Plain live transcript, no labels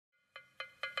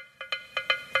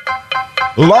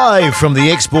Live from the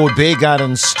Export Beer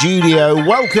Garden studio,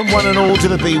 welcome one and all to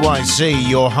the BYC,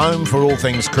 your home for all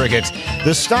things cricket.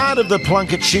 The start of the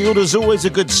Plunket Shield is always a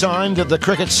good sign that the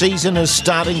cricket season is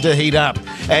starting to heat up.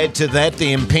 Add to that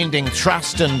the impending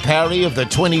thrust and parry of the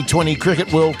 2020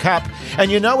 Cricket World Cup, and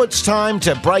you know it's time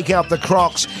to break out the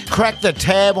Crocs, crack the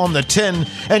tab on the tin,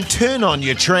 and turn on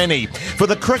your tranny. For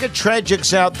the cricket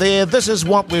tragics out there, this is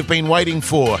what we've been waiting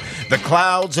for. The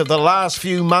clouds of the last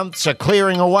few months are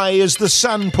clearing away as the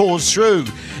sun pours through.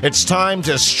 It's time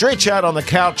to stretch out on the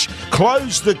couch,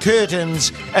 close the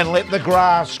curtains, and let the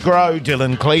grass grow,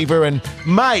 Dylan Cleaver. And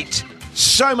mate,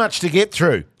 so much to get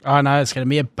through. I know, it's going to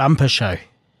be a bumper show.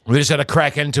 We just had a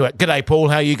crack into it. G'day, Paul.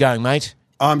 How are you going, mate?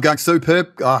 I'm going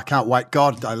superb. Oh, I can't wait.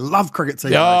 God, I love cricket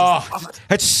season.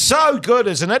 It's so good,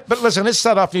 isn't it? But listen, let's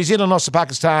start off. New Zealand lost to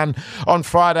Pakistan on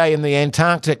Friday in the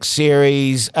Antarctic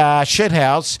Series.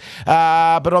 Shithouse.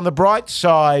 But on the bright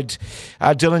side,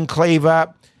 Dylan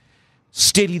Cleaver,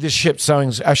 steady the ship,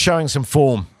 showing some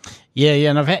form. Yeah,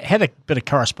 and I've had a bit of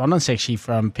correspondence actually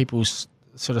from people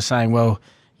sort of saying, well,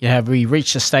 have we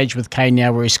reached a stage with Kane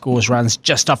now where he scores runs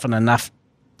just often enough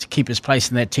to keep his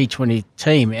place in that T20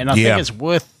 team? And I think it's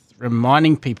worth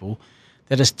reminding people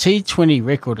that his T20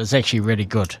 record is actually really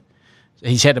good.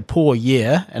 He's had a poor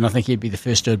year, and I think he'd be the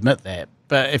first to admit that.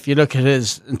 But if you look at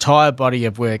his entire body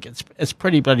of work, it's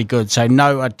pretty bloody good. So,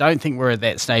 no, I don't think we're at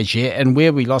that stage yet. And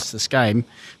where we lost this game,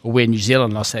 or where New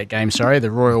Zealand lost that game, the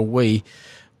Royal We,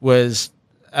 was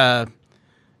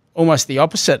almost the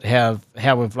opposite how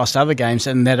we've lost other games,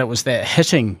 in that it was that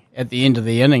hitting at the end of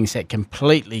the innings that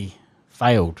completely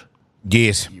failed.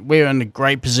 Yes. We're in a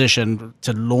great position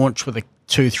to launch with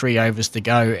 2-3 overs to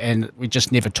go, and we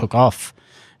just never took off.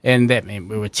 And that meant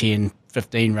we were 10,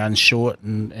 15 runs short,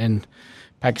 and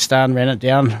Pakistan ran it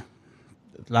down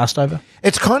last over.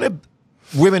 It's kind of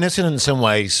reminiscent in some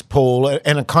ways, Paul,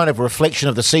 and a kind of reflection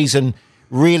of the season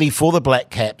really for the Black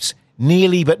Caps.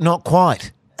 Nearly, but not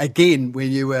quite. Again,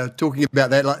 when you were talking about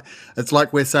that, it's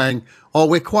like we're saying, oh,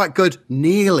 we're quite good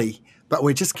nearly, but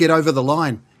we just get over the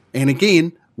line. And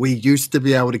again, we used to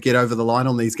be able to get over the line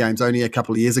on these games only a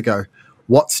couple of years ago.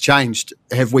 What's changed?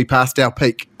 Have we passed our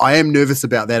peak? I am nervous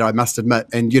about that, I must admit.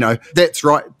 And, that's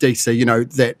right,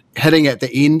 DC, that hitting at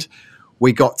the end,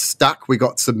 we got stuck, we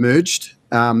got submerged,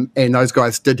 and those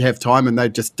guys did have time and they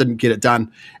just didn't get it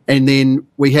done. And then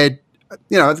we had,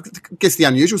 I guess the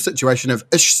unusual situation of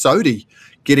Ish Sodhi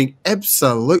getting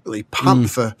absolutely pumped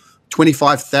for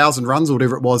 25,000 runs or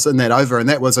whatever it was in that over, and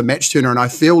that was a match turner. And I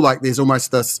feel like there's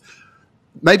almost this,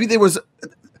 maybe there was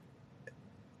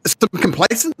some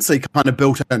complacency kind of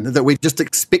built in, that we just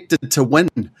expected to win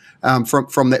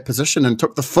from that position and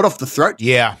took the foot off the throat.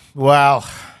 Yeah, well,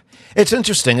 it's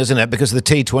interesting, isn't it? Because the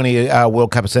T20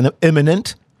 World Cup is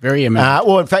imminent. Very imminent.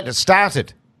 Well, in fact, it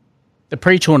started. The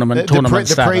pre-tournament The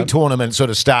started. pre-tournament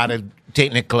sort of started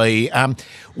technically.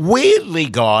 Weirdly,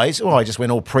 guys, I just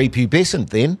went all prepubescent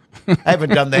then. I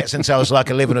haven't done that since I was like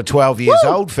 11 or 12 years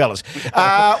old, fellas.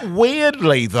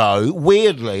 Weirdly,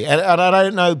 and I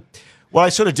don't know, well, I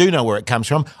sort of do know where it comes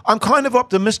from. I'm kind of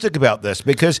optimistic about this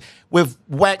because we've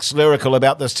waxed lyrical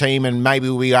about this team and maybe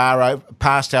we are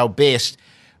past our best.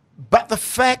 But the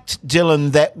fact,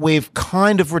 Dylan, that we've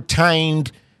kind of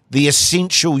retained the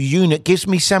essential unit gives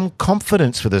me some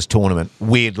confidence for this tournament,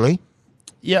 weirdly.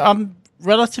 Yeah, I'm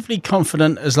relatively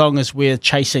confident as long as we're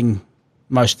chasing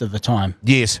most of the time.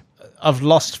 Yes. I've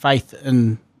lost faith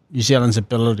in New Zealand's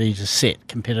ability to set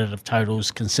competitive totals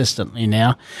consistently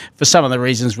now, for some of the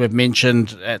reasons we've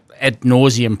mentioned ad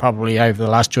nauseum probably over the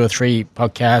last 2 or 3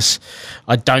 podcasts.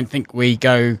 I don't think we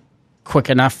go quick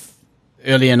enough,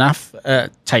 early enough.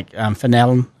 Take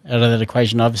Fennell out of that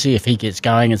equation, obviously. If he gets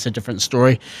going, it's a different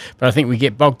story. But I think we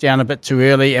get bogged down a bit too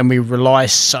early and we rely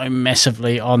so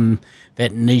massively on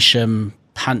that niche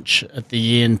punch at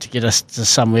the end to get us to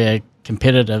somewhere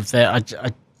competitive that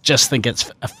I just think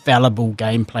it's a fallible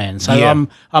game plan. So yeah.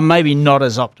 I'm maybe not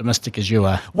as optimistic as you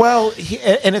are. Well,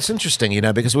 and it's interesting,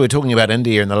 because we were talking about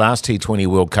India in the last T20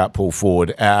 World Cup, Paul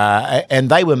Ford, and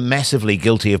they were massively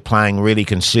guilty of playing really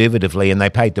conservatively, and they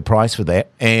paid the price for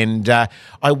that. And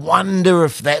I wonder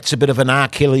if that's a bit of an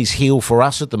Achilles heel for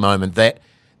us at the moment, that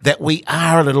we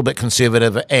are a little bit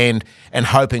conservative and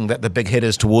hoping that the big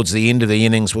hitters towards the end of the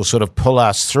innings will sort of pull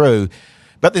us through.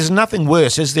 But there's nothing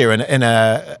worse, is there,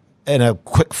 in a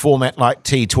quick format like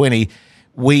T20,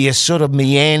 where you sort of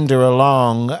meander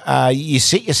along, you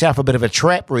set yourself a bit of a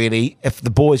trap, really, if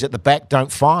the boys at the back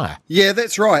don't fire. Yeah,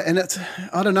 that's right. And it's,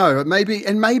 I don't know, maybe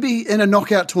in a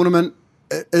knockout tournament,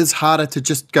 it is harder to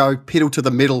just go pedal to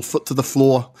the metal, foot to the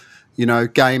floor,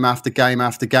 game after game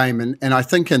after game. And I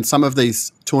think in some of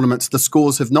these tournaments, the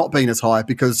scores have not been as high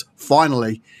because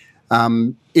finally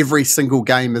every single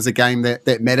game is a game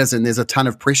that matters and there's a ton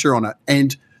of pressure on it.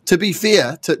 And to be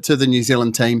fair to the New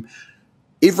Zealand team,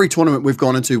 every tournament we've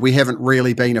gone into, we haven't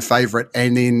really been a favourite.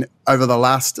 And then over the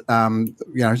last,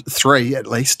 3 at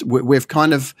least, we've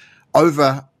kind of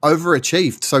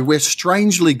overachieved. So we're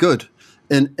strangely good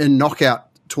in knockout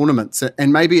tournaments.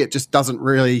 And maybe it just doesn't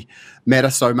really matter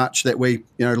so much that we,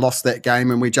 lost that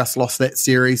game and we just lost that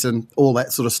series and all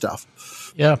that sort of stuff.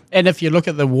 Yeah, and if you look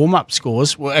at the warm-up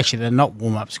scores, well, actually they're not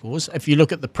warm-up scores. If you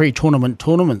look at the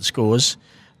tournament scores,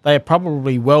 they are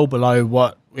probably well below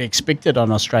what we expected on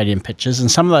Australian pitches,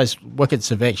 and some of those wickets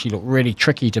have actually looked really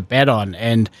tricky to bat on.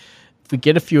 And if we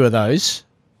get a few of those,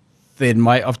 then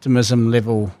my optimism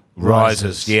level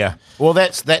rises. Yeah. Well,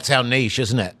 that's our niche,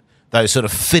 isn't it? Those sort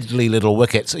of fiddly little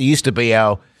wickets. It used to be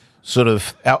our sort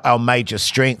of our major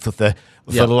strength with the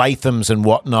Lathams and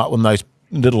whatnot, when those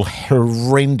little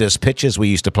horrendous pitches we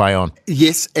used to play on.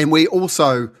 Yes, and we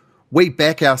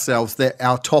back ourselves that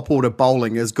our top order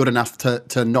bowling is good enough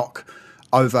to knock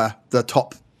over the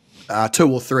top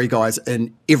 2 or 3 guys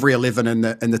in every 11 in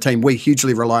the team. We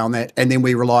hugely rely on that, and then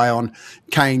we rely on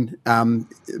Kane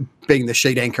being the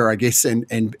sheet anchor, I guess, and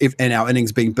our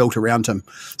innings being built around him.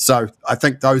 So I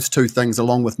think those 2 things,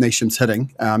 along with Neesham's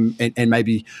hitting, and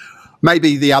maybe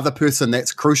the other person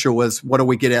that's crucial is what do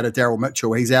we get out of Daryl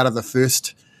Mitchell? He's out of the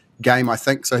first game, I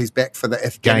think, so he's back for the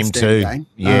Afghanistan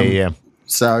game. Yeah.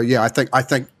 So I think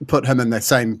put him in the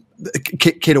same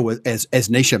kettle as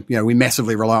Neesham. We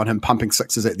massively rely on him pumping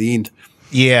sixes at the end.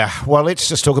 Yeah, well, let's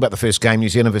just talk about the first game, New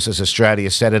Zealand versus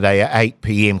Australia, Saturday at 8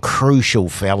 p.m. Crucial,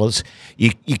 fellas.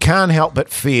 You can't help but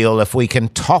feel if we can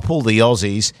topple the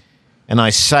Aussies, and I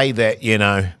say that,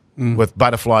 with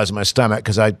butterflies in my stomach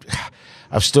because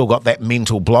I've still got that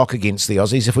mental block against the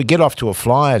Aussies. If we get off to a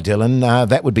flyer, Dylan,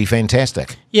 that would be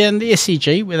fantastic. Yeah, and the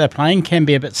SCG, where they're playing, can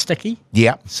be a bit sticky.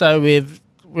 Yeah. So we've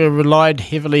relied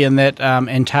heavily in that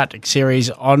Antarctic Series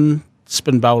on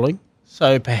spin bowling.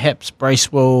 So perhaps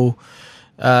Bracewell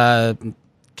can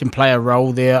play a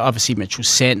role there. Obviously, Mitchell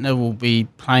Santner will be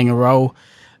playing a role.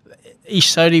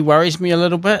 Ish Sodhi worries me a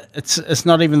little bit. It's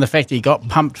not even the fact that he got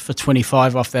pumped for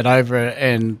 25 off that over,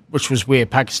 and which was where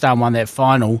Pakistan won that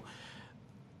final.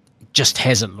 Just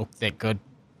hasn't looked that good.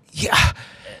 Yeah.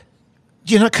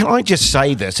 Can I just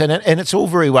say this? And it's all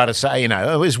very well to say,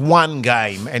 it was one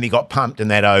game and he got pumped in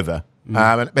that over.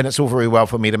 And it's all very well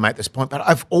for me to make this point. But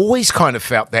I've always kind of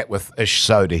felt that with Ish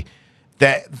Sodhi.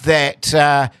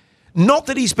 That not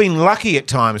that he's been lucky at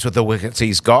times with the wickets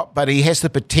he's got, but he has the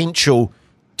potential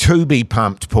to be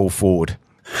pumped, Paul Ford.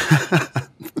 I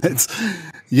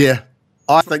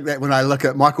think that when I look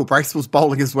at Michael Bracewell's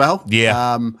bowling as well.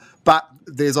 Yeah. But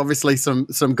there's obviously some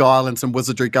guile and some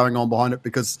wizardry going on behind it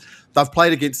because they've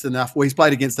played against he's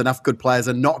played against enough good players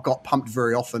and not got pumped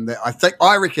very often. That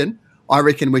I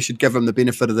reckon we should give him the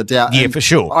benefit of the doubt. Yeah, and for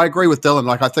sure. I agree with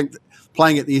Dylan. I think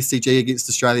playing at the SCG against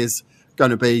Australia is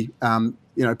going to be,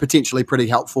 potentially pretty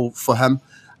helpful for him.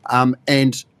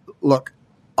 And look,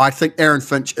 I think Aaron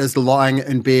Finch is lying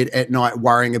in bed at night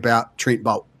worrying about Trent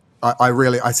Boult.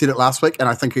 I said it last week, and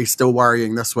I think he's still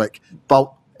worrying this week.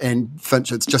 Boult and Finch,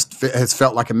 has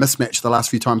felt like a mismatch the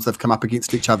last few times they've come up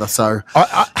against each other. So,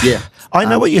 I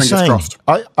know what you're saying. Crossed.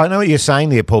 I know what you're saying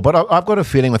there, Paul, but I've got a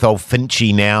feeling with old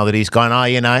Finchy now that he's going,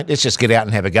 let's just get out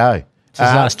and have a go. It's his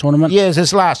last tournament? Yeah, it's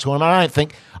his last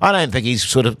tournament. I don't think he's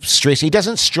sort of stressed. He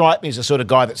doesn't strike me as the sort of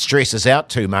guy that stresses out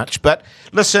too much. But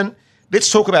listen, let's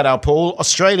talk about our pool.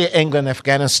 Australia, England,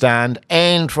 Afghanistan,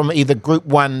 and from either Group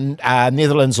 1,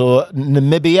 Netherlands or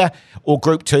Namibia, or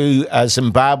Group 2,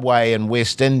 Zimbabwe and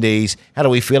West Indies. How do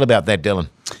we feel about that, Dylan?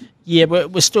 Yeah,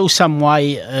 we're still some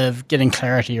way of getting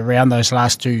clarity around those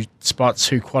last 2 spots,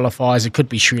 who qualifies. It could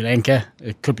be Sri Lanka.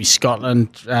 It could be Scotland.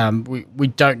 We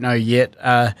don't know yet.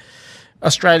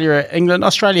 Australia, England.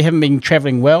 Australia haven't been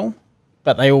travelling well,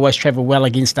 but they always travel well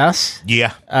against us.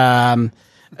 Yeah.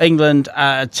 England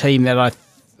are a team that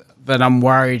I'm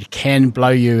worried can blow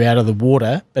you out of the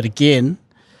water. But again,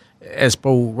 as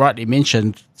Paul rightly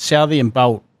mentioned, Southey and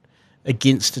Boult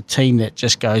against a team that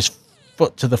just goes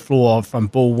foot to the floor from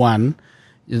ball one,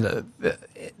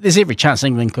 there's every chance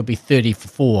England could be 30 for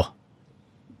 4.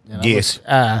 Yes.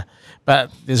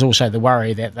 But there's also the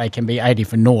worry that they can be 80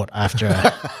 for 0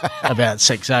 after about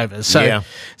 6 overs. So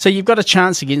you've got a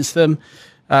chance against them.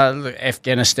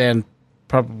 Afghanistan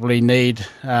probably need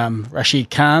Rashid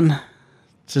Khan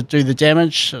to do the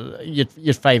damage.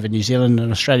 You'd favour New Zealand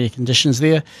and Australia conditions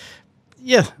there.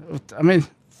 Yeah, I mean,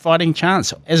 fighting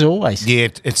chance, as always. Yeah,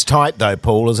 it's tight though,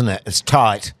 Paul, isn't it? It's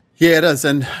tight. Yeah, it is.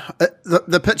 And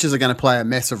the pitches are going to play a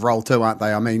massive role too, aren't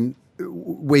they? I mean,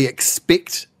 we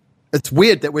expect... It's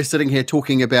weird that we're sitting here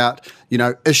talking about,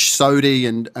 Ish Sodhi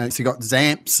and so you got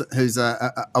Zamps, who's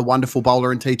a wonderful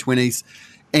bowler in T20s.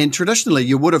 And traditionally,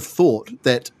 you would have thought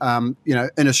that,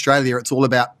 in Australia, it's all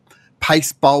about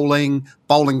pace bowling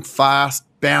fast,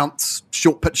 bounce,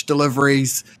 short pitch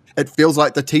deliveries. It feels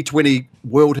like the T20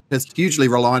 world is hugely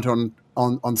reliant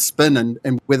on spin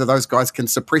and whether those guys can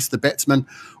suppress the batsman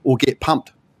or get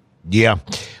pumped. Yeah.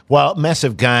 Well,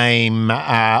 massive game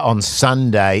on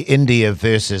Sunday, India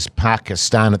versus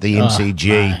Pakistan at the MCG.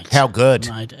 Mate, How good?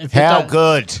 Mate, How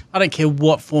good? I don't care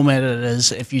what format it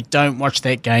is. If you don't watch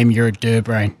that game, you're a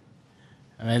durbrain.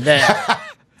 I mean,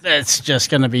 that's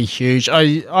just going to be huge.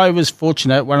 I was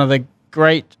fortunate. One of the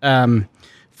great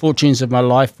fortunes of my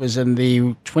life was in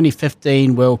the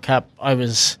 2015 World Cup. I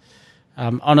was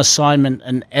on assignment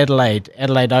in Adelaide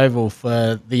Oval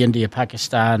for the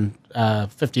India-Pakistan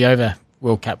 50-over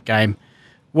World Cup game.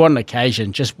 What an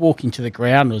occasion. Just walking to the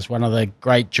ground was one of the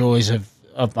great joys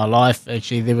of my life.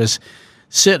 Actually, there was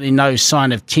certainly no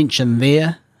sign of tension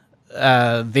there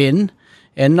then,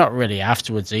 and not really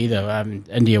afterwards either.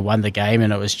 India won the game,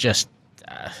 and it was just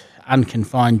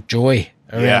unconfined joy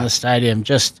around the stadium.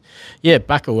 Just,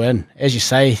 buckle in. As you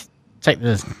say, take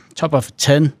the top off a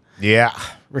tin. Yeah.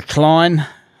 Recline.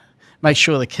 Make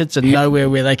sure the kids are nowhere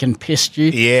where they can pest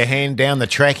you. Yeah, hand down the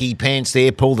tracky pants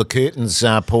there, pull the curtains,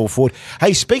 Paul Ford.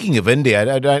 Hey, speaking of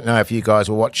India, I don't know if you guys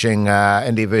were watching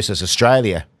India versus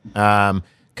Australia. KL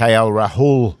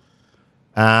Rahul,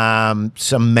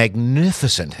 some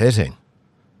magnificent hitting.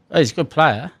 Oh, he's a good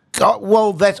player. God,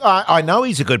 well, I know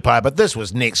he's a good player, but this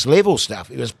was next level stuff.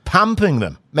 He was pumping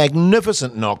them.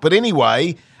 Magnificent knock. But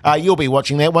anyway, you'll be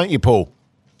watching that, won't you, Paul?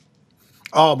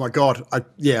 Oh, my God.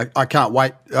 I can't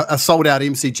wait. A sold-out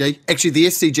MCG. Actually, the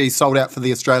SCG sold out for the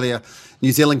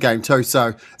Australia-New Zealand game too,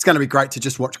 so it's going to be great to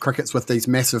just watch crickets with these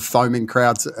massive foaming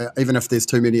crowds, even if there's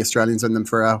too many Australians in them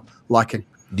for our liking.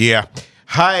 Yeah.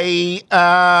 Hey,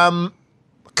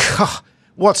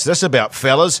 what's this about,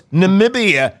 fellas?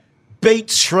 Namibia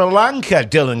beat Sri Lanka,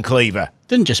 Dylan Cleaver.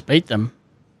 Didn't just beat them.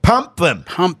 Pumped them.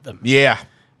 Yeah.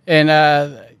 And,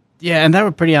 and they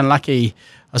were pretty unlucky.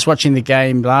 I was watching the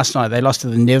game last night. They lost to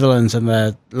the Netherlands in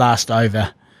the last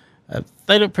over.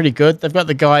 They look pretty good. They've got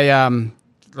the guy,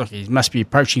 he must be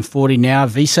approaching 40 now,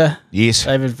 Visa. Yes.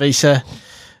 David Visa.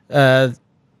 I'm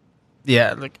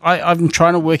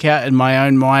trying to work out in my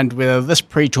own mind whether this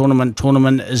pre-tournament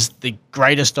tournament is the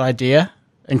greatest idea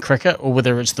in cricket or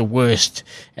whether it's the worst,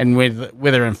 and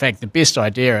whether in fact the best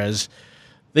idea is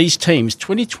these teams.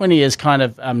 2020 has kind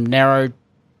of narrowed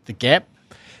the gap.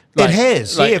 It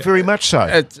has, very much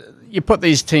so. You put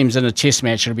these teams in a test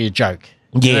match, it'll be a joke.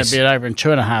 Yes. It'll be over in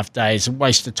 2.5 days, a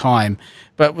waste of time.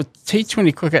 But with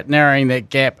T20 cricket narrowing that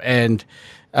gap and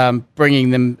bringing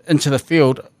them into the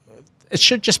field, it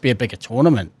should just be a bigger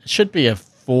tournament. It should be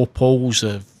 4 pools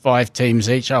of 5 teams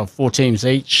each, 4 teams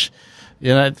each.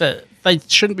 They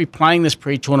shouldn't be playing this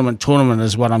pre-tournament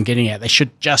is what I'm getting at. They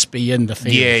should just be in the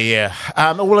field. Yeah.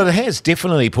 Well, it has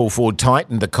definitely, Paul Ford,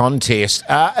 tightened the contest.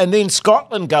 And then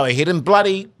Scotland go ahead and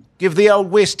bloody give the old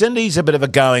West Indies a bit of a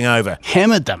going over.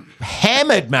 Hammered them.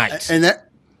 Hammered, mate. And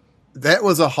that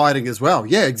was a hiding as well.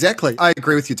 Yeah, exactly. I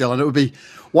agree with you, Dylan. It would be,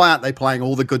 why aren't they playing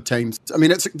all the good teams? I mean,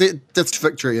 this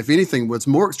victory, if anything, was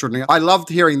more extraordinary. I loved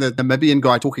hearing the Namibian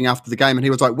guy talking after the game, and he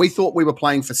was like, we thought we were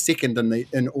playing for second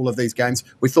in all of these games.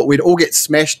 We thought we'd all get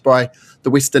smashed by the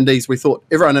West Indies. We thought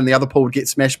everyone in the other pool would get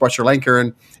smashed by Sri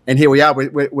Lanka, and here we are.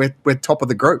 We're top of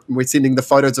the group, and we're sending the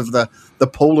photos of the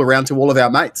pool around to all of our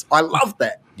mates. I love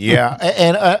that. Yeah,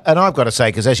 and I've got to say,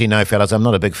 because as you know, fellas, I'm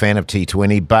not a big fan of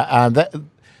T20, but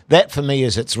that for me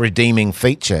is its redeeming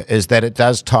feature, is that it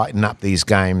does tighten up these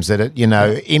games, that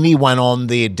anyone on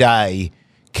their day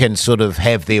can sort of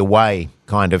have their way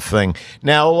kind of thing.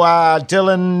 Now,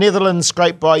 Dylan, Netherlands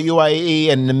scraped by UAE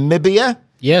and Namibia.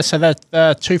 Yeah, so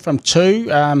that's 2 from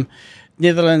 2.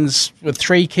 Netherlands with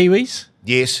 3 Kiwis.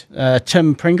 Yes.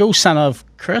 Tim Pringle, son of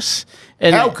Chris.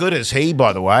 And how good is he,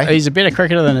 by the way? He's a better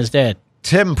cricketer than his dad.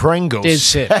 Tim Pringles. Dead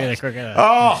set better cricketer.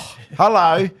 Oh,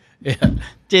 hello. Yeah,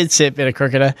 dead set better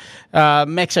cricketer.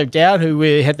 Max O'Dowd, who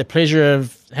we had the pleasure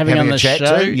of having on the show.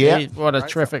 To, yeah. What a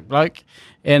terrific bloke.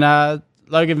 And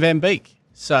Logan Van Beek.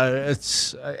 So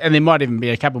it's and there might even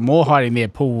be a couple more hiding there.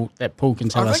 That Paul can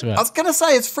tell us about. I was going to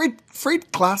say,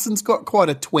 Fred Clarkson's got quite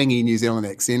a twangy New Zealand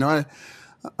accent. I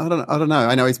don't know.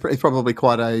 I know he's probably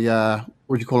quite a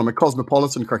what do you call him, a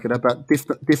cosmopolitan cricketer, but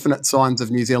definite signs of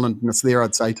New Zealandness there,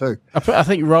 I'd say too. I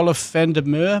think Rolf van der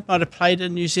Merwe might have played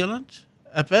in New Zealand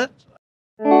a bit.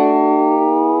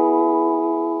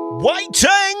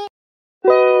 Waiting.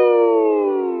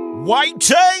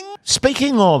 Waiting!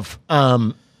 Speaking of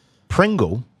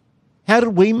Pringle, how did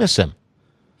we miss him?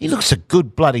 He looks a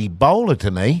good bloody bowler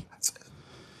to me.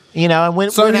 You know, and when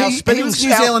our spinning he was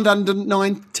New Zealand under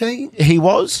 19? He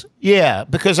was, yeah,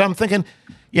 because I'm thinking,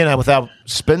 you know, with our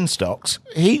spin stocks,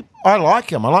 I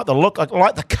like him. I like the look. I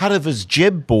like the cut of his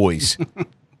jib, boys.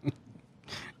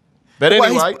 But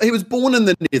anyway, he was born in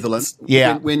the Netherlands.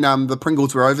 Yeah, when the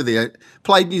Pringles were over there,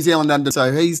 played New Zealand under,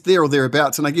 so he's there or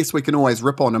thereabouts. And I guess we can always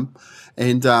rip on him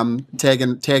and tag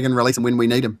and release him when we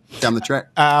need him down the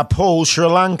track. Paul, Sri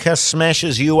Lanka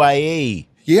smashes UAE.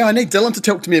 Yeah, I need Dylan to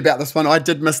talk to me about this one. I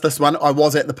did miss this one. I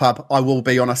was at the pub, I will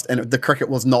be honest, and the cricket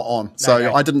was not on,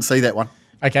 so I didn't see that one.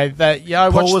 Okay, I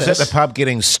watched Paul was this. at the pub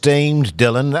getting steamed,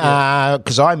 Dylan,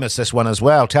 because I missed this one as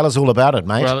well. Tell us all about it,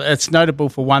 mate. Well, it's notable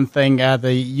for one thing.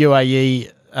 The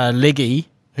UAE leggy,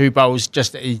 who bowls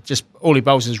just all he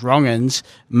bowls is wrong-ins,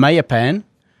 Mayapan,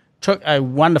 took a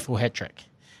wonderful hat-trick.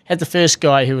 Had the first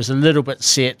guy who was a little bit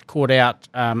set, caught out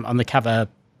on the cover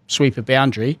sweeper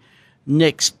boundary.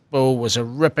 Next ball was a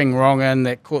ripping wrong-in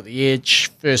that caught the edge.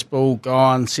 First ball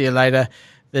gone, see you later.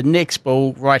 The next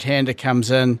ball, right-hander comes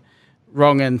in,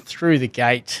 wrong-in through the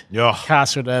gate,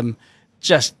 castled him.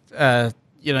 Just,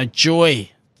 joy.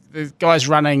 The guys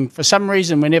running, for some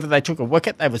reason, whenever they took a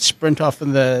wicket, they would sprint off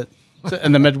in the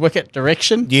mid-wicket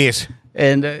direction. Yes.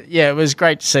 And, it was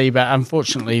great to see, but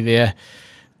unfortunately their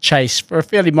chase, for a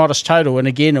fairly modest total, and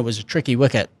again, it was a tricky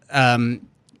wicket,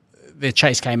 their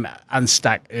chase came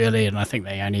unstuck early, and I think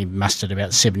they only mustered about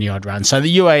 70-odd runs. So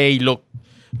the UAE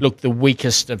looked the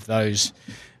weakest of those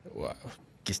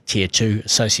Tier 2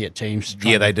 associate teams.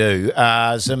 Yeah, they do.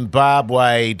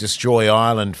 Zimbabwe destroy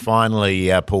Ireland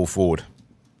finally, Paul Ford.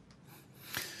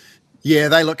 Yeah,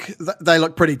 they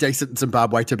look pretty decent in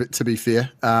Zimbabwe, to be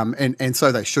fair, and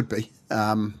so they should be.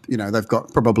 They've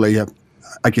got probably a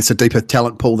deeper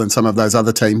talent pool than some of those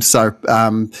other teams. So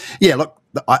look,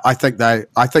 I think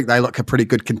they look a pretty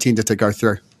good contender to go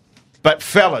through. But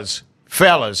fellas,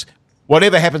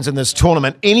 whatever happens in this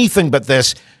tournament, anything but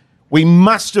this, we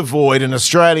must avoid an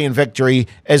Australian victory,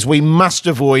 as we must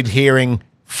avoid hearing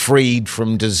 "freed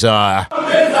from desire."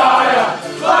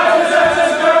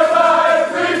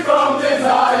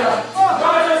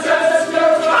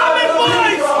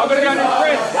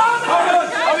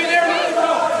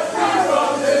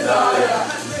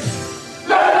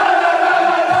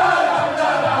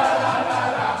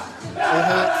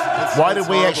 Why did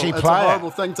we actually play it? It's a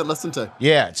horrible thing to listen to.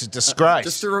 Yeah, it's a disgrace.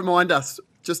 Just to remind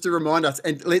us,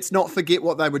 and let's not forget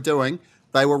what they were doing.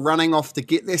 They were running off to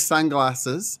get their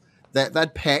sunglasses that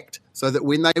they'd packed so that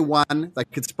when they won, they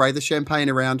could spray the champagne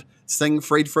around, sing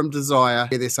 "Freed from Desire,"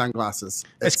 wear their sunglasses.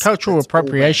 It's cultural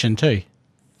appropriation too.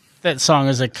 That song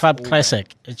is a club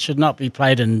classic. It should not be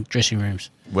played in dressing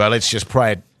rooms. Well, let's just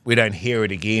pray we don't hear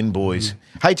it again, boys.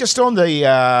 Hey, just on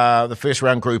the first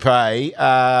round, Group A,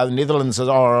 the Netherlands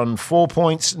are on 4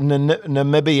 points,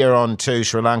 Namibia on 2,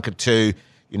 Sri Lanka 2,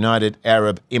 United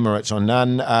Arab Emirates on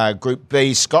none. Group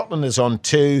B, Scotland is on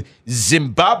 2,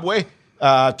 Zimbabwe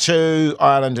 2,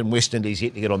 Ireland and West Indies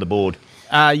yet to get on the board.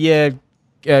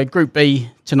 Group B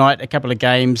tonight, a couple of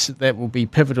games that will be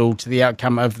pivotal to the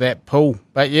outcome of that pool.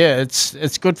 But yeah,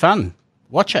 it's good fun.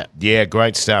 Watch it. Yeah,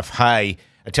 great stuff. Hey,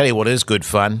 I tell you what is good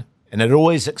fun, and it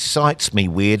always excites me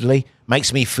weirdly,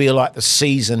 makes me feel like the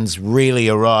season's really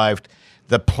arrived.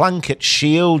 The Plunket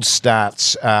Shield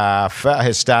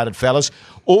has started, fellas.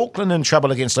 Auckland in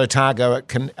trouble against Otago at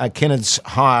Kennard's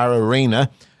Hire Arena.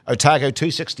 Otago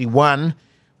 261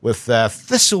 with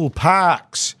Thistle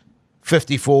Parks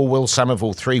 54, Will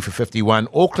Somerville 3 for 51.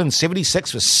 Auckland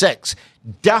 76 for 6.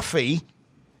 Duffy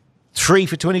 3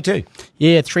 for 22.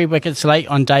 Yeah, 3 wickets late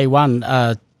on day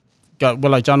one. Got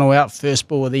Will O'Donnell out, first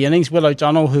ball of the innings. Will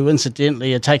O'Donnell, who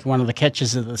incidentally had taken one of the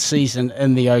catches of the season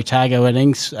in the Otago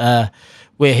innings,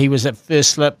 where he was at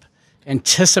first slip,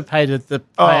 anticipated the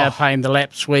player playing the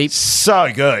lap sweep.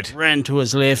 So good. Ran to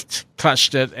his left,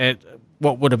 clutched it at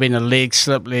what would have been a leg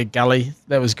gully.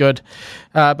 That was good.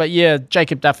 But yeah,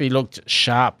 Jacob Duffy looked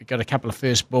sharp. He got a couple of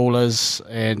first ballers,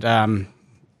 and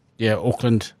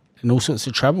Auckland in all sorts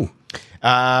of trouble.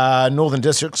 Northern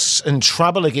Districts in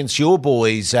trouble against your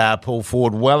boys, Paul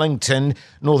Ford. Wellington,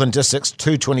 Northern Districts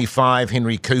 225,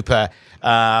 Henry Cooper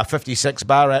 56,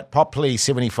 Barat Popley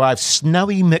 75,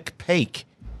 Snowy McPeak.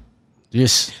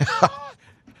 Yes.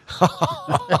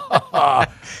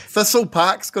 Thistle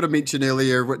Park's got a mention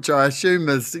earlier, which I assume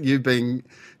is you being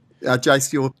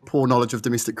Jace, your poor knowledge of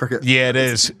domestic cricket. Yeah, it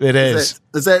is. It is.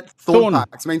 Is that Thorn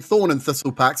Parks? I mean, Thorn and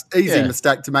Thistle Parks. Easy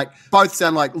mistake to make. Both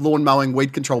sound like lawn mowing,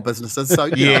 weed control businesses. So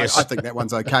yes. I think that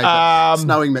one's okay.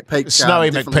 Snowy McPeak. Snowy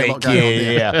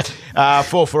McPeak, yeah.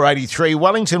 4 for 83.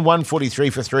 Wellington 143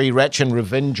 for 3. Ratchin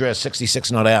Ravindra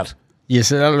 66 not out.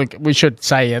 Yes, look, we should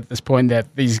say at this point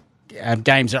that these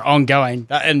games are ongoing.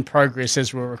 They're in progress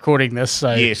as we're recording this.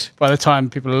 So by the time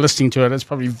people are listening to it, it's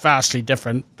probably vastly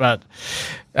different. But,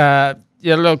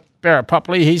 look, Barrett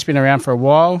Popley, he's been around for a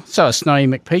while. So is Snowy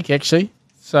McPeak, actually.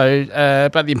 So,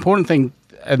 but the important thing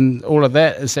in all of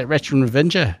that is that Ratchin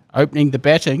Ravindra opening the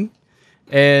batting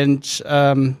and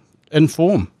in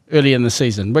form early in the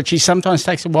season, which he sometimes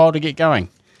takes a while to get going.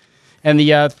 And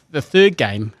the third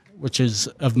game, which is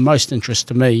of most interest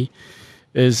to me,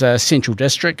 is Central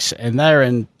Districts, and they're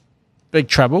in big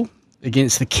trouble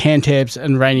against the Cantabs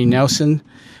and Rainey Nelson.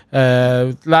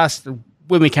 When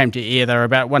we came to air, they were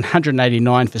about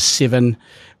 189 for 7,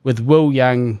 with Will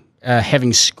Young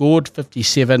having scored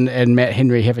 57 and Matt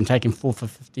Henry having taken 4 for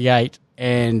 58.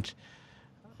 And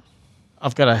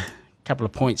I've got a couple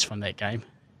of points from that game,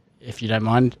 if you don't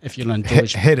mind, if you'll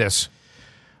indulge. Hit us.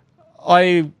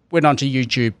 I went onto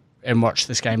YouTube and watched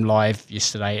this game live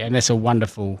yesterday, and that's a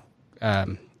wonderful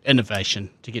innovation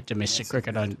to get domestic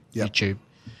cricket on YouTube.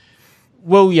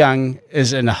 Will Young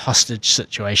is in a hostage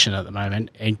situation at the moment,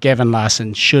 and Gavin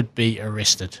Larson should be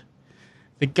arrested.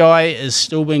 The guy is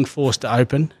still being forced to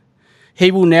open. He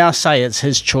will now say it's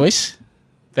his choice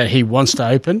that he wants to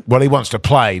open. Well, he wants to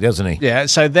play, doesn't he? Yeah,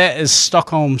 so that is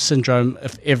Stockholm Syndrome,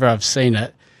 if ever I've seen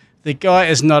it. The guy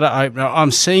is not an opener. I'm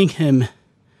seeing him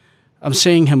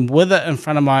wither in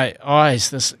front of my eyes.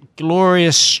 This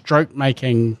glorious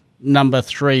stroke-making number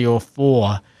 3 or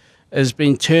 4 has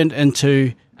been turned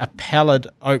into a pallid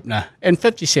opener. And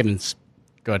 57's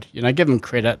good, give him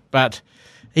credit, but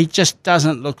he just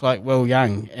doesn't look like Will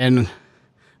Young, and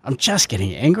I'm just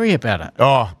getting angry about it.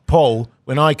 Oh, Paul,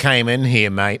 when I came in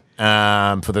here, mate,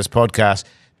 for this podcast,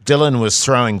 Dylan was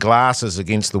throwing glasses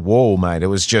against the wall, mate. It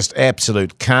was just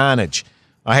absolute carnage.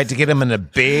 I had to get him in a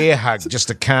bear hug just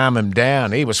to calm him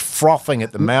down. He was frothing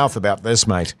at the mouth about this,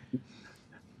 mate.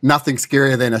 Nothing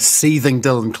scarier than a seething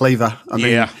Dylan Cleaver. I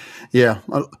mean,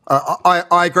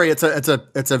 I agree. It's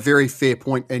a very fair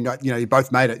point, and you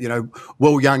both made it.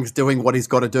 Will Young's doing what he's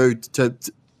got to do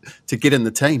to get in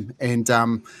the team, and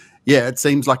it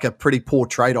seems like a pretty poor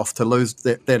trade-off to lose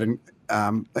that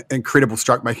incredible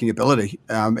stroke-making ability,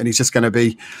 and he's just going to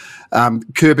be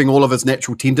curbing all of his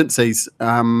natural tendencies.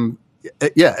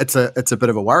 It's a bit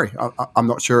of a worry. I'm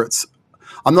not sure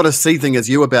I'm not as seething as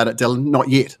you about it, Dylan. Not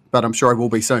yet, but I'm sure I will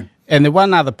be soon. And the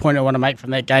one other point I want to make from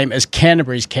that game is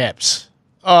Canterbury's caps.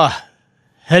 Oh,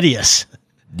 hideous.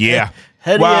 Yeah.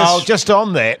 Hideous. Well, just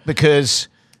on that, because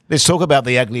let's talk about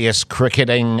the ugliest cricket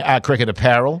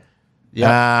apparel.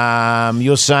 Yeah.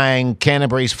 You're saying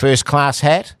Canterbury's first-class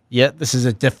hat? Yeah, this is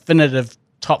a definitive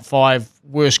top 5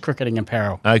 worst cricketing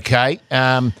apparel. Okay.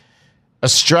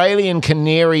 Australian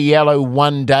canary yellow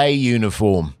one-day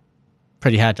uniform.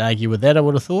 Pretty hard to argue with that, I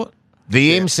would have thought.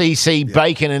 The MCC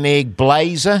bacon and egg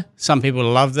blazer. Some people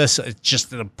love this. It's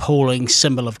just an appalling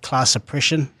symbol of class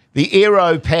oppression. The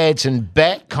aero pads and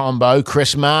bat combo,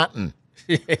 Chris Martin.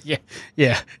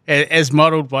 yeah. As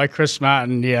modelled by Chris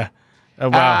Martin, yeah. Oh,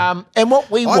 wow. And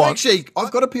what we want...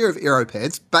 I've got a pair of aero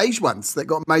pads, beige ones, that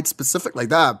got made specifically.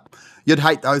 You'd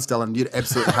hate those, Dylan. You'd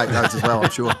absolutely hate those as well, I'm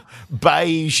sure.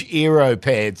 Beige aero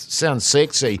pads. Sounds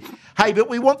sexy. Hey, but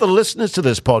we want the listeners to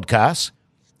this podcast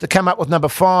to come up with number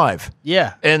 5.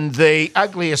 Yeah. In the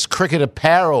ugliest cricket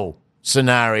apparel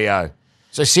scenario.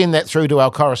 So send that through to our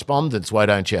correspondents, why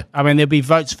don't you? I mean, there'll be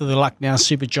votes for the Lucknow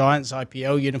Super Giants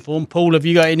IPL uniform. Paul, have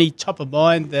you got any top of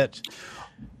mind that...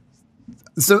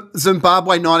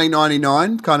 Zimbabwe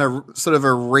 1999, kind of sort of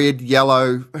a red,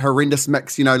 yellow, horrendous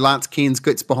mix. Lance Cairns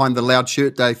gets behind the loud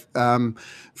shirt day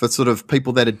for sort of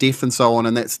people that are deaf and so on,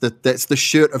 and that's the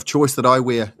shirt of choice that I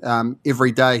wear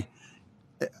every day.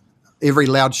 Every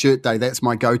loud shirt day, that's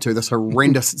my go-to, this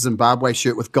horrendous Zimbabwe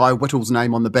shirt with Guy Whittle's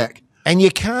name on the back. And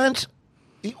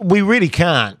we really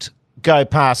can't go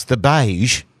past the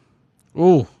beige.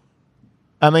 Ooh.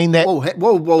 I mean, that... Whoa.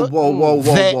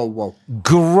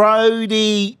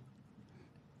 Grody,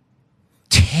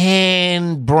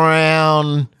 tan,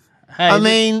 brown...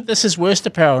 Hey, this is worst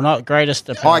apparel, not greatest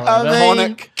apparel.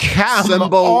 Iconic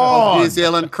symbol of New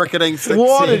Zealand cricketing success.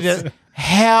 What is it?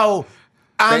 How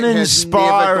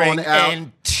uninspiring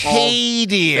and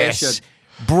tedious.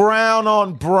 Brown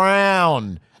on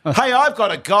brown. Hey, I've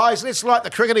got it, guys. Let's light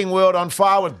the cricketing world on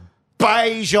fire with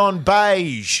beige on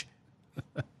beige.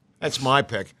 That's my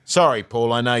pick. Sorry,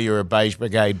 Paul. I know you're a Beige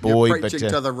Brigade boy, You're preaching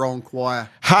to the wrong choir.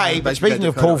 Hey, but speaking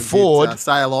of Paul Ford,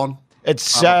 sail on.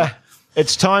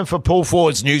 It's time for Paul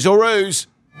Ford's News or Ruse.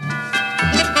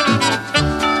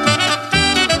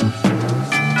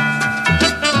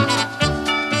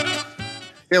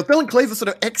 Yeah, Dylan Cleaver sort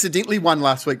of accidentally won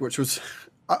last week, which was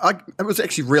it was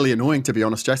actually really annoying, to be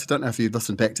honest, Jace. I don't know if you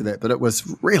listened back to that, but it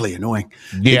was really annoying.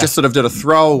 Yeah. He just sort of did a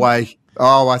throwaway.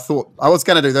 Oh, I thought I was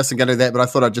going to do this and going to do that, but I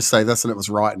thought I'd just say this, and it was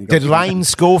right. And did Lane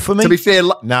score for me? To be fair,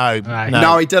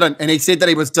 no, he didn't, and he said that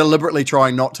he was deliberately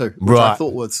trying not to, which I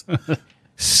thought was.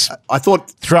 I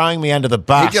thought throwing me under the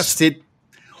bus. He just said,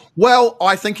 "Well,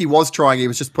 I think he was trying. He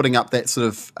was just putting up that sort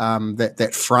of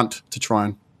that front to try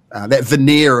and that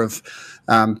veneer of."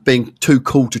 Being too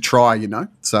cool to try, you know.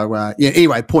 So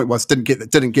anyway, point was didn't get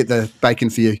the bacon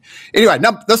for you. Anyway,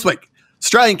 this week,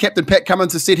 Australian captain Pat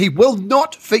Cummins has said he will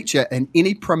not feature in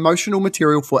any promotional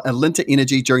material for Alinta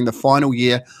Energy during the final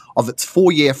year of its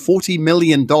 4-year, $40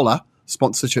 million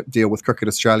sponsorship deal with Cricket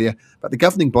Australia. But the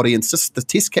governing body insists the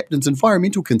Test captain's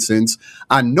environmental concerns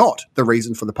are not the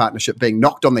reason for the partnership being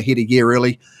knocked on the head a year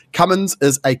early. Cummins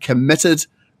is a committed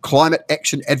climate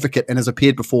action advocate and has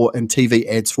appeared before in TV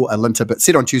ads for Alinta, but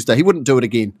said on Tuesday he wouldn't do it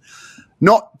again.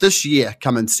 Not this year,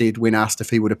 Cummins said when asked if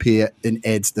he would appear in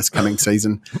ads this coming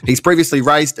season. He's previously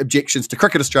raised objections to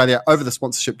Cricket Australia over the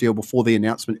sponsorship deal before the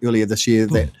announcement earlier this year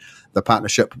that the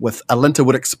partnership with Alinta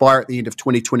would expire at the end of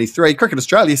 2023. Cricket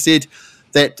Australia said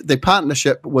that the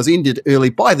partnership was ended early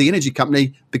by the energy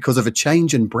company because of a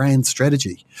change in brand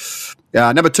strategy.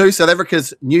 Number 2, South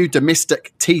Africa's new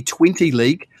domestic T20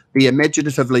 league, the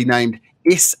imaginatively named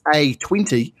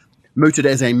SA20, mooted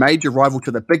as a major rival to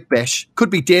the Big Bash, could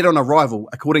be dead on arrival,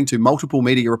 according to multiple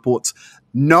media reports.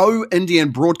 No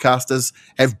Indian broadcasters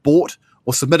have bought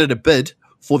or submitted a bid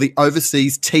for the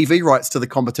overseas TV rights to the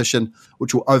competition,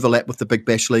 which will overlap with the Big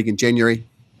Bash League in January.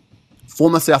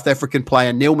 Former South African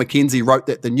player Neil McKenzie wrote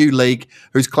that the new league,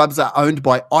 whose clubs are owned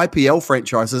by IPL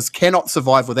franchises, cannot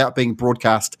survive without being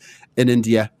broadcast in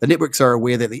India. The networks are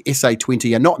aware that the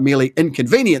SA20 are not merely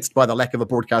inconvenienced by the lack of a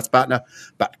broadcast partner,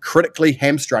 but critically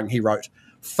hamstrung, he wrote.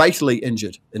 Fatally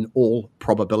injured in all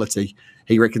probability.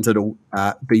 He reckons it'll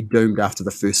be doomed after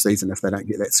the first season if they don't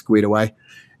get that squared away.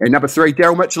 And number 3,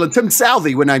 Daryl Mitchell and Tim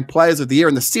Southey were named Players of the Year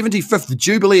in the 75th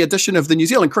Jubilee edition of the New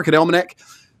Zealand Cricket Almanac.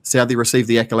 Southey received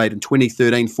the accolade in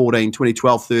 2013-14,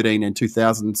 2012-13 and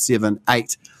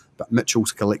 2007-8. But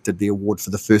Mitchell's collected the award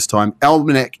for the first time.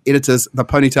 Almanac editors, the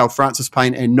ponytail Francis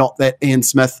Payne and not that Ian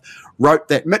Smith, wrote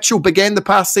that Mitchell began the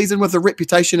past season with a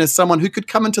reputation as someone who could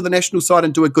come into the national side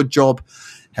and do a good job.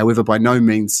 However, by no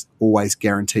means always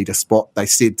guaranteed a spot. They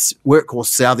said workhorse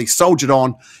Southey soldiered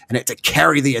on and had to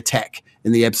carry the attack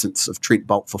in the absence of Trent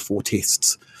Boult for 4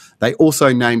 tests. They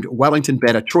also named Wellington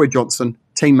batter Troy Johnson,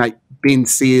 teammate Ben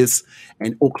Sears,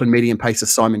 and Auckland medium pacer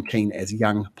Simon Keane as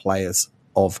young players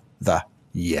of the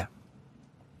year.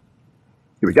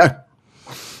 Here we go.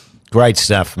 Great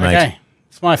stuff, mate. Okay,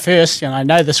 it's my first, and I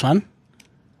know this one.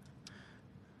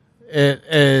 It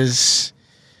is,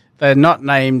 they're not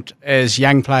named as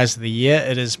young players of the year.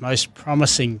 It is most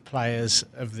promising players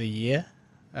of the year,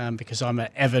 because I'm an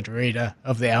avid reader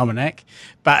of the Almanac.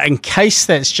 But in case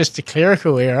that's just a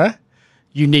clerical error,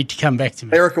 you need to come back to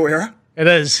me. Clerical error? It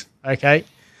is, okay.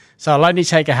 So I'll only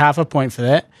take a half a point for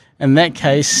that. In that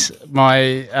case,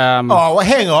 my... oh, well,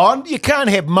 hang on. You can't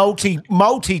have multi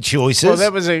choices. Well,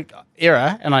 that was an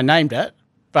error, and I named it,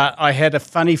 but I had a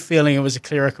funny feeling it was a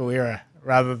clerical error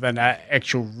rather than an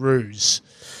actual ruse.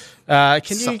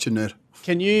 Such a nerd.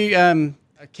 Can you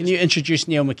introduce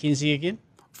Neil McKenzie again?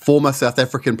 Former South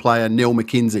African player Neil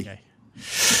McKenzie. Okay.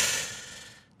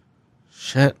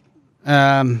 Shit.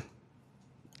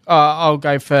 I'll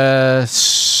go for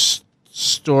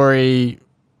story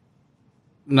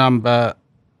number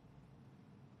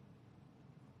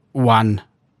 1,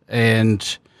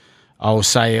 and I'll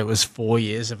say it was 4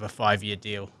 years of a 5-year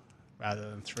deal rather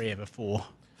than 3 of a 4.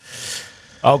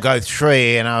 I'll go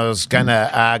 3, and I was going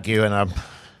to argue, and I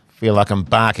feel like I'm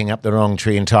barking up the wrong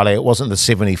tree entirely. It wasn't the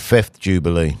 75th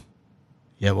Jubilee.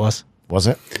 Yeah, it was. Was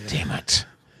it? Yeah. Damn it.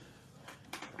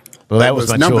 Well, that was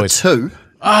my number choice. 2.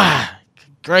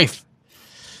 Grief.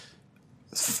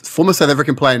 Former South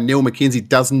African player Neil McKenzie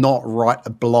does not write a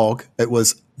blog. It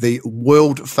was the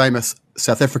world-famous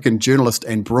South African journalist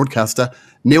and broadcaster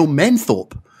Neil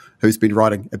Manthorpe who's been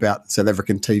writing about South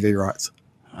African TV rights.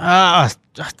 How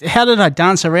did I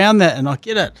dance around that and not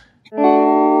get it?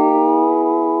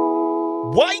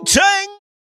 Waiting!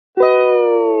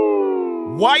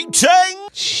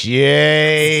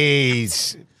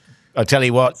 Jeez. I tell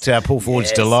you what, Paul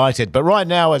Ford's delighted. But right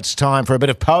now it's time for a bit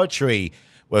of poetry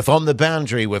with On the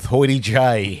Boundary with Hoytey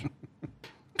J.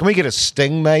 Can we get a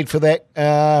sting made for that,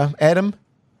 Adam?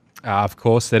 Of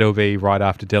course, that'll be right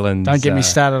after Dylan's. Don't get me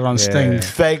started on stings.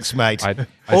 Thanks, mate. I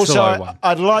Also, still owe one.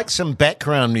 I'd like some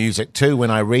background music too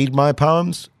when I read my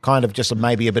poems, kind of just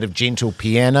maybe a bit of gentle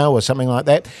piano or something like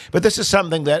that. But this is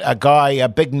something that a guy,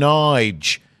 Big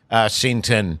Nige, sent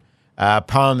in, a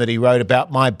poem that he wrote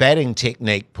about my batting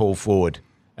technique, Paul Ford,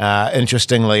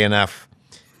 interestingly enough.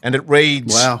 And it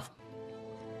reads... Wow.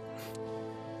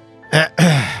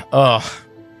 Oh,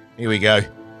 here we go.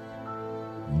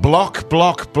 Block,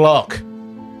 block, block.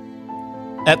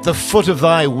 At the foot of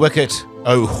thy wicket,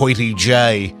 O Hoytey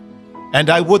J, and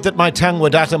I would that my tongue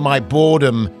would utter my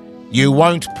boredom, you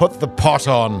won't put the pot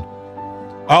on.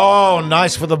 Oh,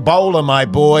 nice for the bowler, my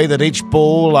boy, that each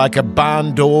ball like a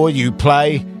barn door you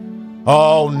play.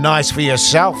 Oh, nice for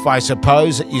yourself, I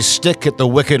suppose, that you stick at the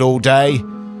wicket all day,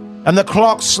 and the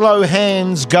clock's slow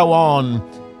hands go on,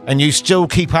 and you still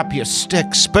keep up your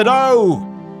sticks. But oh,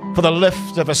 for the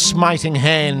lift of a smiting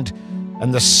hand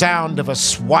and the sound of a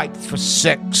swipe for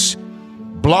six.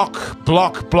 Block,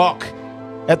 block, block,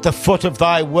 at the foot of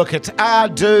thy wicket,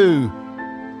 do.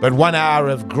 But 1 hour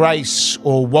of Grace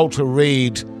or Walter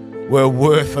Reed were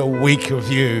worth a week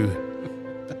of you.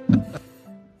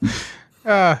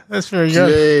 That's very good.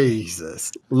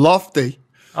 Jesus. Lofty.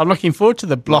 I'm looking forward to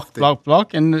the block,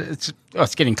 and it's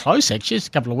getting close, actually. It's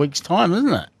a couple of weeks' time,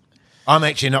 isn't it? I'm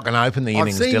actually not going to open the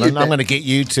innings, seen Dylan. you I'm going to get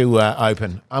you to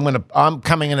open. I'm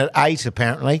coming in at 8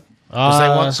 apparently because they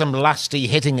want some lusty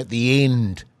hitting at the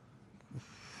end.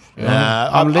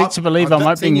 I'm led to believe I'm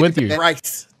opening with you.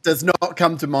 Race does not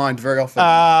come to mind very often.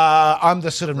 I'm the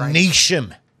sort of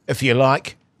niche-em, if you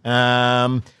like.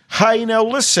 Hey, now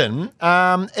listen,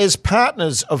 as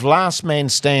partners of Last Man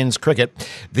Stands Cricket,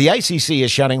 the ACC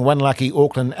is shutting one lucky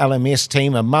Auckland LMS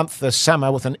team a month this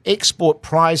summer with an export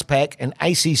prize pack and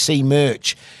ACC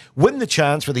merch. Win the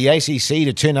chance for the ACC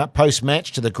to turn up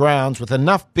post-match to the grounds with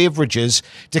enough beverages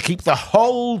to keep the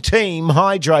whole team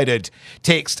hydrated.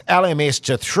 Text LMS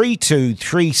to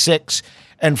 3236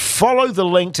 and follow the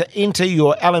link to enter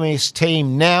your LMS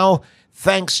team now,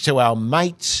 thanks to our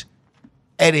mates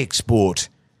at Export.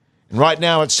 And right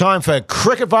now it's time for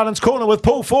Cricket Violence Corner with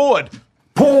Paul Ford.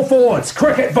 Paul Ford's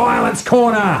Cricket Violence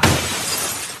Corner.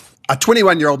 A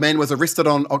 21-year-old man was arrested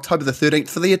on October the 13th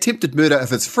for the attempted murder of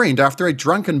his friend after a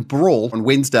drunken brawl on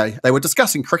Wednesday. They were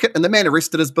discussing cricket, and the man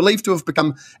arrested is believed to have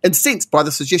become incensed by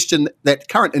the suggestion that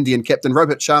current Indian captain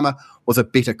Rohit Sharma was a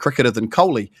better cricketer than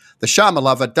Kohli. The Sharma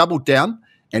lover doubled down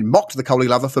and mocked the Kohli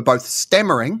lover for both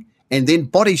stammering and then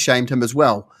body-shamed him as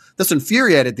well. This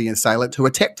infuriated the assailant, who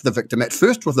attacked the victim at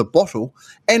first with a bottle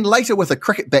and later with a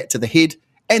cricket bat to the head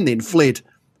and then fled.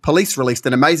 Police released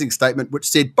an amazing statement which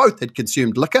said both had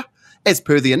consumed liquor. As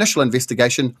per the initial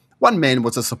investigation, one man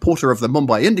was a supporter of the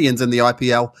Mumbai Indians in the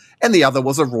IPL and the other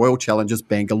was a Royal Challengers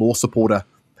Bangalore supporter.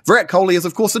 Virat Kohli is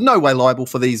of course in no way liable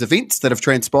for these events that have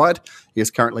transpired. He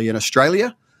is currently in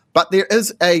Australia, but there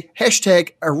is a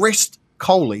hashtag Arrest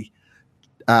Kohli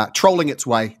trolling its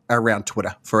way around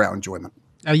Twitter for our enjoyment.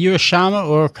 Are you a Sharma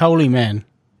or a Kohli man?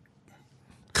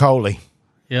 Kohli.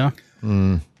 Yeah.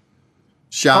 Oh,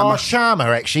 Sharma. Sharma,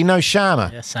 actually. No,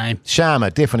 Sharma. Yeah, same.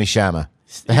 Sharma, definitely Sharma.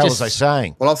 The hell was I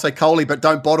saying? Well, I'll say Kohli, but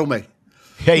don't bottle me.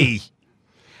 Hey,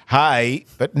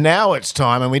 but now it's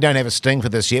time, and we don't have a sting for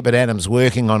this yet, but Adam's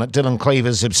working on it. Dylan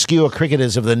Cleaver's Obscure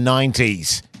Cricketers of the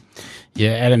 90s.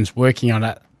 Yeah, Adam's working on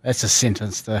it. That's a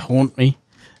sentence to haunt me.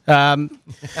 So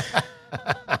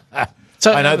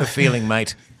I know the feeling,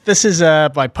 mate. This is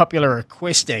by popular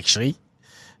request, actually.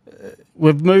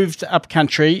 We've moved up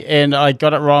country, and I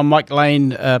got it wrong. Mike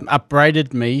Lane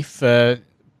upbraided me for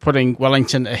putting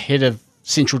Wellington ahead of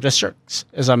Central Districts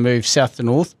as I move south to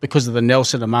north because of the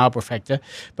Nelson and Marlborough factor.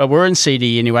 But we're in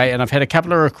CD anyway, and I've had a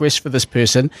couple of requests for this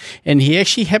person, and he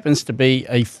actually happens to be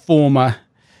a former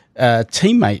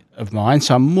teammate of mine,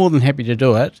 so I'm more than happy to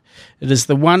do it. It is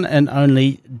the one and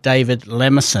only David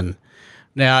Lamison.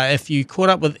 Now, if you caught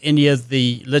up with any of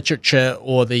the literature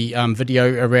or the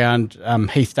video around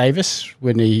Heath Davis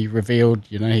when he revealed,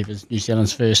 he was New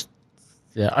Zealand's first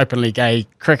openly gay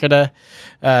cricketer,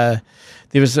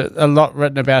 there was a lot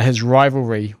written about his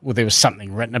rivalry, or there was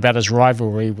something written about his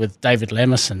rivalry with David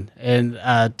Lamison. And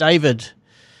David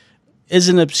is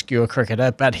an obscure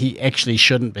cricketer, but he actually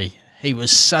shouldn't be. He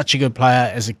was such a good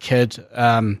player as a kid.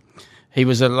 He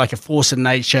was like a force of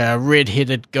nature, a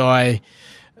red-headed guy.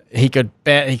 He could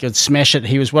bat, he could smash it.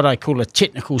 He was what I call a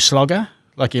technical slogger.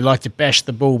 Like, he liked to bash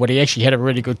the ball, but he actually had a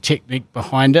really good technique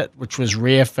behind it, which was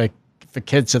rare for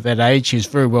kids of that age. He was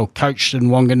very well coached in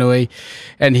Wanganui,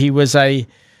 and he was a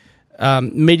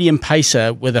medium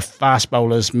pacer with a fast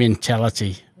bowler's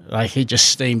mentality. Like, he just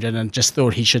steamed in and just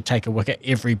thought he should take a wicket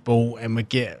every ball, and would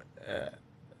get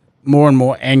more and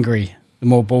more angry the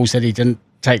more balls that he didn't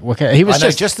take wicket. He was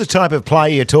just the type of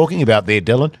player you're talking about there,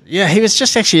 Dylan. Yeah, he was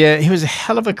just actually he was a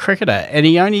hell of a cricketer, and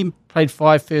he only played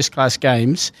 5 first-class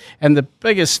games. And the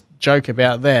biggest joke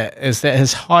about that is that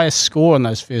his highest score in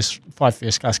those 5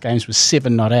 first-class games was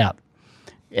 7 not out.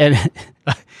 And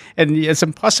it's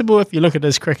impossible if you look at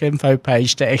his cricket info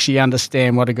page to actually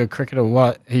understand what a good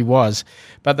cricketer he was.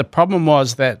 But the problem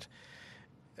was that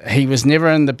he was never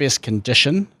in the best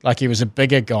condition. Like, he was a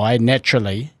bigger guy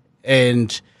naturally,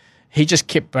 and he just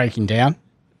kept breaking down.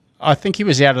 I think he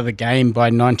was out of the game by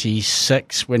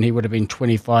 96 when he would have been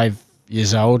 25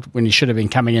 years old, when he should have been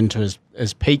coming into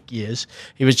his peak years.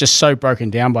 He was just so broken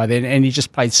down by then, and he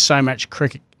just played so much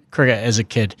cricket as a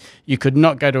kid. You could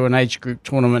not go to an age group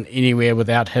tournament anywhere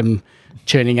without him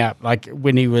turning up. Like,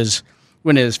 when he was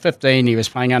 15, he was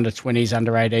playing under 20s,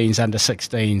 under 18s, under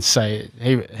 16s. So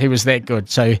he was that good.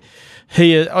 So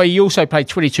he also played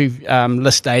 22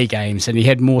 List A games, and he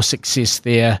had more success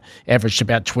there, averaged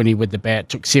about 20 with the bat,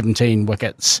 took 17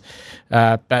 wickets.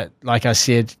 But like I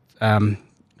said,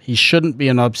 he shouldn't be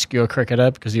an obscure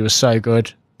cricketer because he was so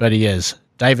good, but he is.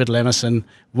 David Lamison,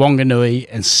 Wanganui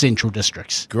and Central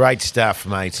Districts. Great stuff,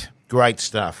 mate. Great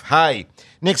stuff. Hey,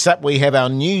 next up we have our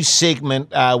new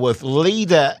segment with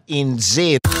Leader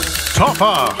NZ.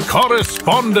 Topper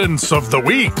Correspondence of the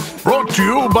Week, brought to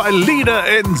you by Leader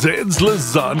NZ's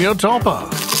Lasagna Topper.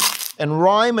 And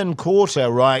Ryman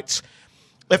Quarter writes,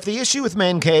 if the issue with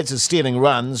Mancads is stealing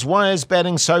runs, why is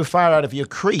batting so far out of your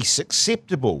crease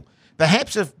acceptable?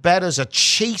 Perhaps if batters are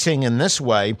cheating in this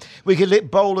way, we could let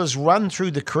bowlers run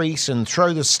through the crease and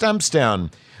throw the stumps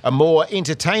down. A more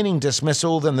entertaining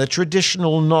dismissal than the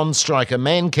traditional non-striker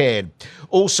Mancad.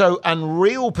 Also,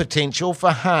 unreal potential for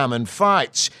harm and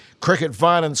fights. Cricket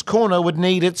Violence Corner would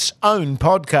need its own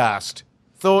podcast.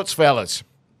 Thoughts, fellas?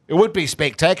 It would be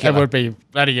spectacular. It would be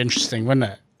bloody interesting, wouldn't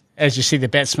it? As you see the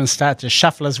batsman start to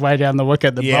shuffle his way down the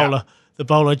wicket, the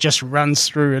bowler just runs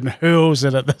through and hurls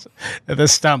it at the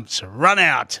stumps. Run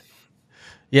out.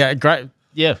 Yeah, great.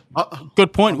 Yeah,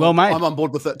 good point. Well made. I'm on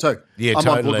board with it too. Yeah, I'm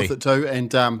totally. on board with it too.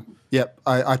 And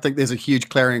I think there's a huge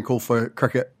clarion call for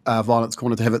Cricket Violence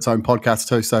Corner to have its own podcast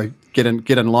too. So get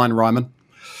in line, Ryman.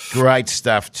 Great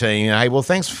stuff, team. Hey, well,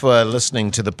 thanks for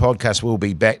listening to the podcast. We'll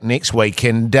be back next week,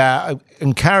 and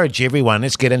encourage everyone.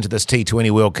 Let's get into this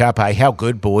T20 World Cup. Hey, how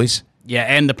good, boys? Yeah,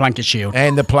 and the Plunket Shield.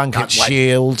 And the Plunket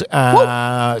Shield.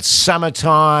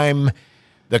 Summertime.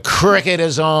 The cricket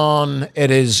is on. It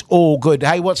is all good.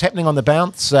 Hey, what's happening on the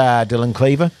bounce, Dylan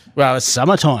Cleaver? Well, it's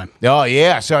summertime. Oh,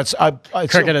 yeah. So it's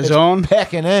cricket is on.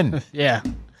 Packing in. Yeah.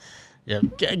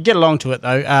 Get along to it,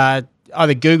 though.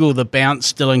 Either Google the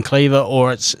bounce Dylan Cleaver,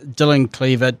 or it's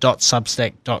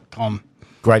dylancleaver.substack.com.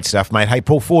 Great stuff, mate. Hey,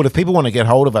 Paul Ford, if people want to get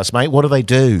hold of us, mate, what do they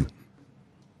do?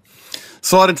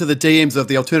 Slide into the DMs of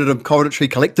the Alternative Commentary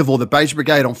Collective or the Beige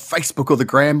Brigade on Facebook or the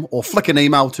Gram, or flick an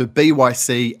email to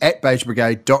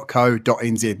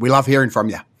byc@beigebrigade.co.nz. We love hearing from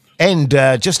you. And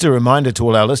just a reminder to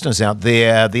all our listeners out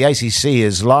there, the ACC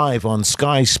is live on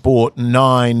Sky Sport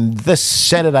 9 this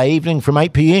Saturday evening from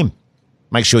 8 p.m.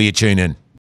 Make sure you tune in.